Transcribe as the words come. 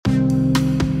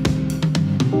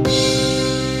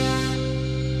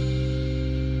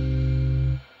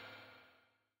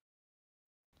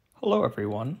Hello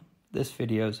everyone, this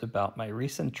video is about my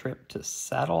recent trip to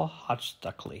Sattel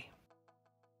Hochstuckli.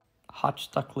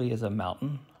 Hochstuckli is a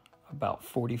mountain about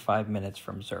 45 minutes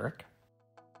from Zurich.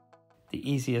 The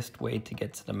easiest way to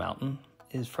get to the mountain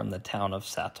is from the town of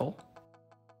Sattel.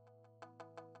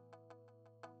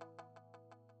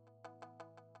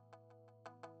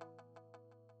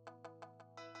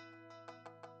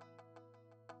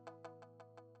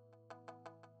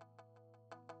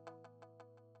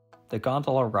 The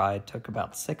gondola ride took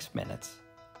about 6 minutes,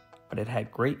 but it had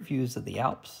great views of the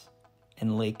Alps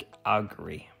and Lake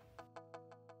Agri.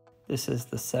 This is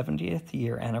the 70th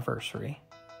year anniversary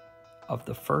of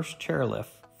the first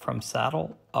chairlift from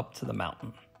Sattel up to the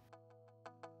mountain.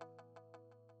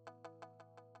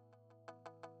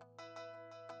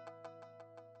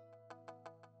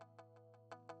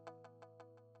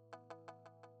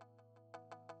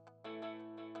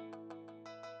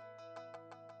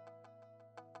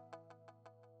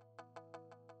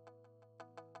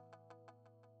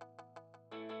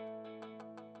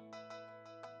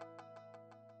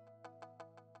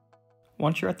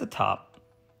 Once you're at the top,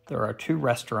 there are 2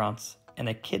 restaurants and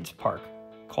a kids park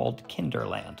called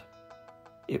Kinderwelt.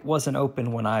 It wasn't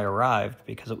open when I arrived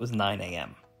because it was 9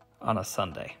 a.m. on a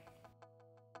Sunday.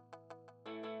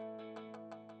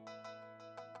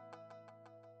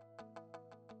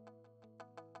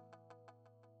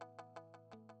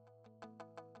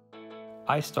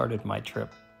 I started my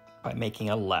trip by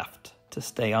making a left to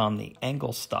stay on the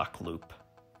Engelstock loop.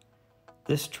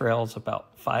 This trail is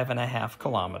about 5.5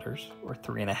 kilometers or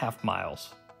 3.5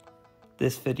 miles.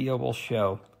 This video will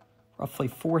show roughly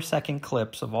 4-second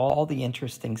clips of all the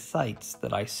interesting sights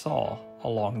that I saw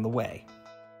along the way.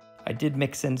 I did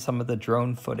mix in some of the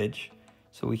drone footage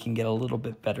so we can get a little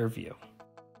bit better view.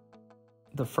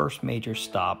 The first major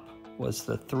stop was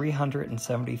the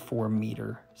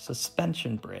 374-meter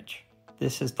suspension bridge.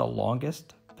 This is the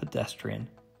longest pedestrian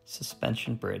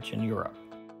suspension bridge in Europe.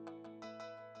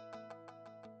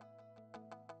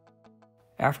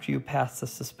 After you pass the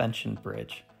suspension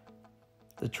bridge,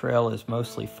 the trail is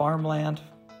mostly farmland,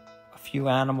 a few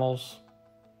animals,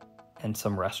 and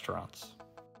some restaurants.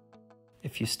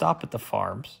 If you stop at the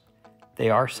farms,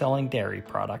 they are selling dairy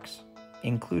products,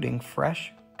 including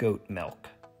fresh goat milk.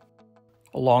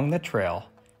 Along the trail,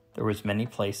 there was many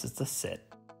places to sit.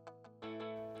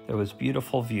 There was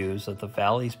beautiful views of the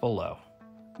valleys below,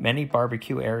 many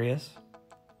barbecue areas,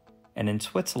 and in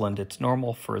Switzerland it's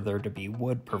normal for there to be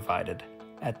wood provided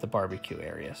at the barbecue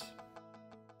areas.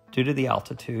 Due to the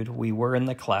altitude, we were in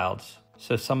the clouds,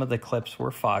 so some of the clips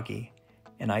were foggy,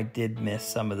 and I did miss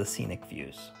some of the scenic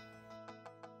views.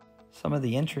 Some of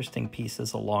the interesting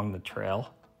pieces along the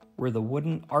trail were the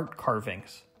wooden art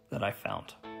carvings that I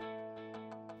found.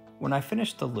 When I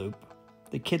finished the loop,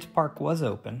 the kids' park was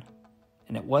open,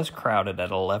 and it was crowded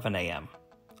at 11 a.m.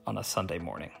 on a Sunday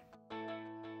morning.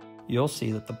 You'll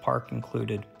see that the park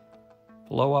included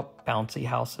blow-up bouncy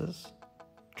houses,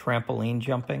 trampoline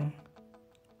jumping,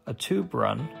 a tube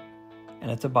run, and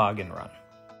a toboggan run.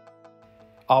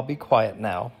 I'll be quiet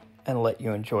now and let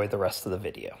you enjoy the rest of the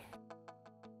video.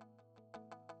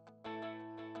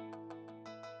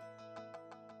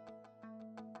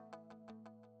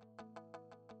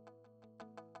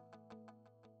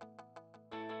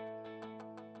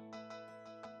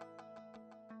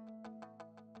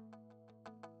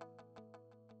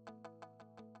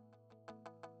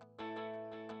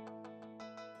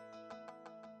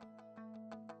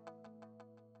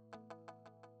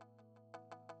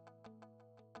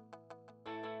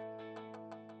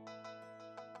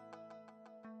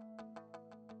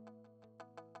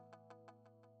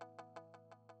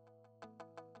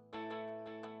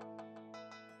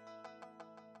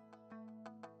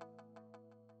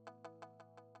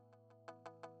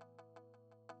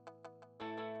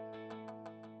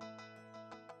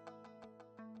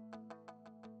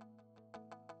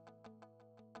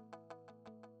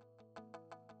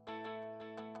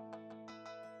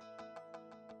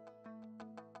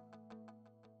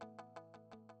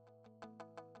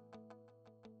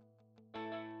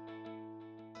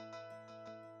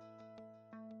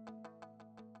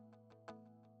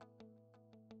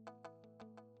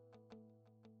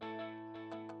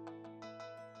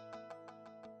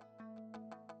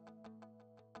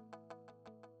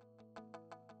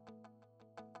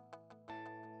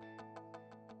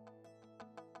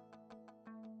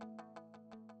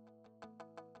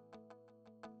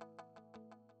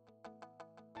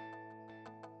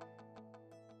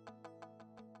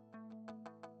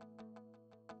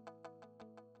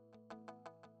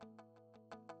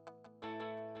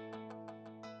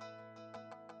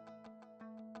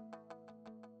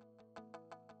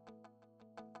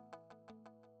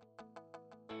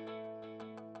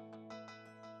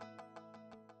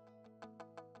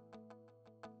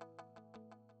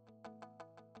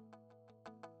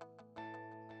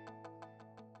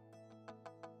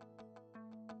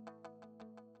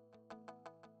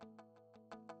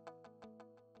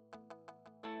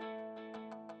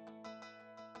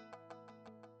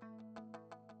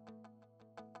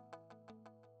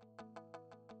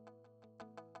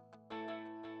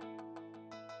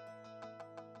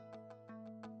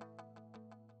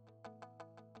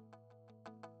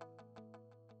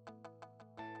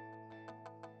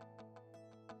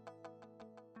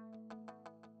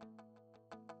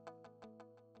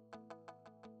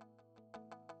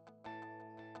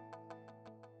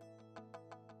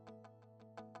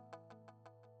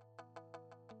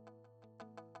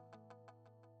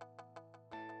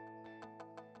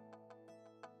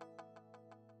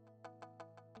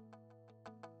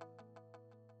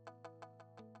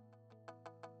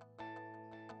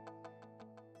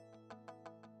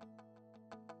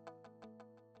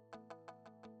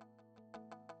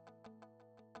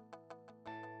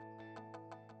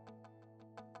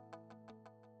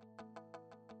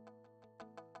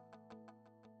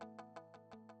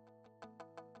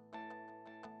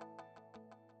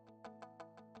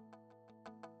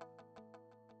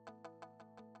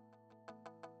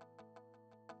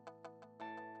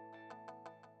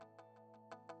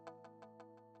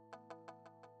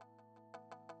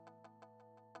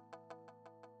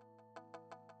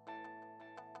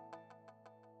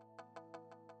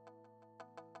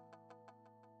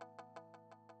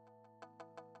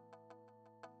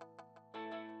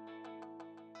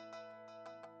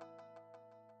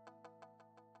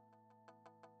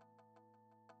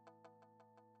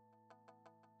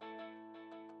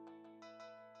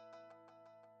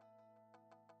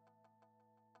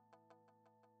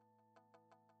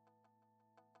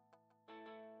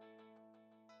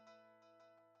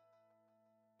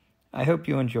 I hope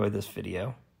you enjoyed this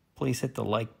video. Please hit the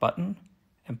like button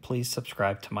and please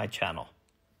subscribe to my channel.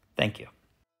 Thank you.